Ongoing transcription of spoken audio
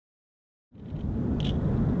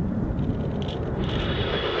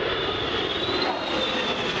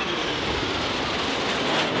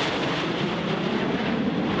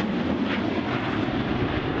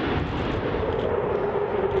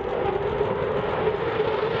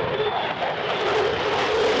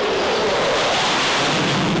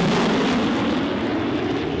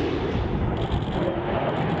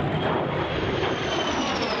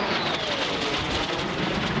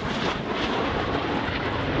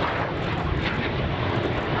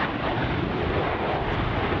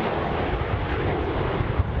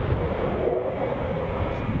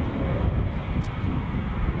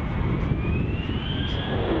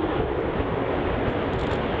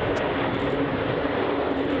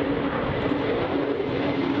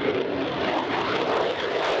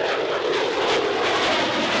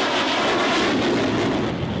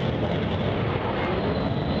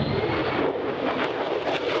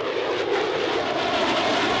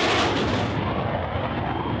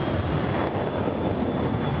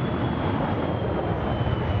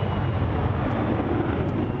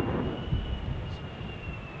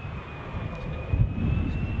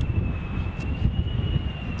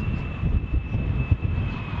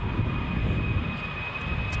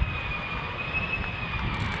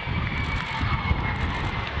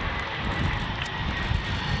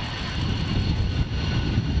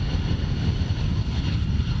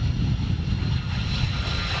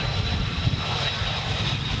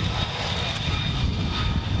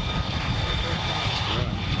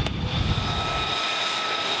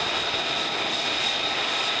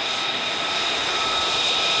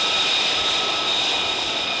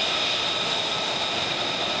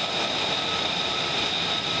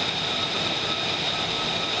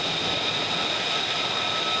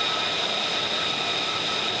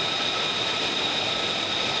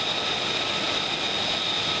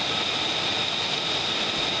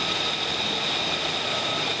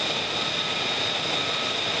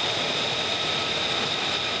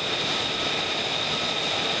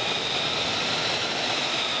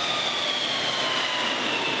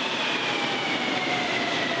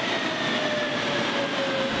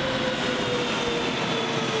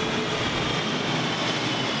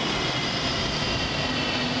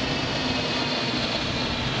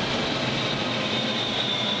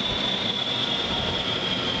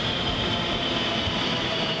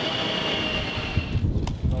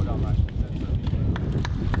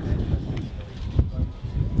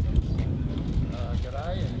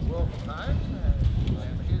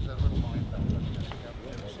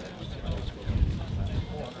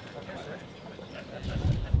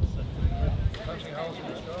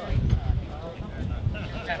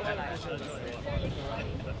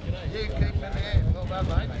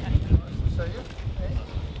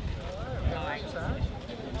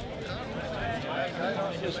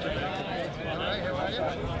Ladies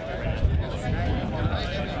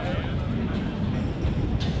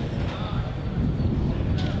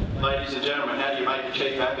and gentlemen, how do you make the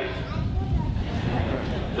Chief happy?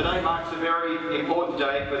 Today marks a very important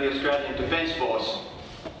day for the Australian Defence Force,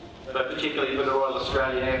 but particularly for the Royal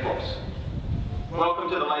Australian Air Force. Welcome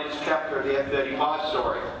to the latest chapter of the F-35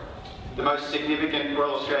 story, the most significant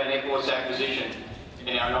Royal Australian Air Force acquisition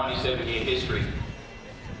in our 97-year history.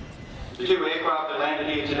 The two aircraft that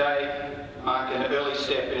landed here today mark an early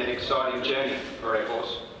step in an exciting journey for Air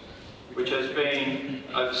Force, which has been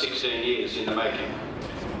over 16 years in the making.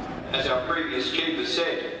 As our previous Chief has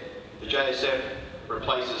said, the JSF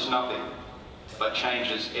replaces nothing, but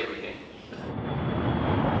changes everything.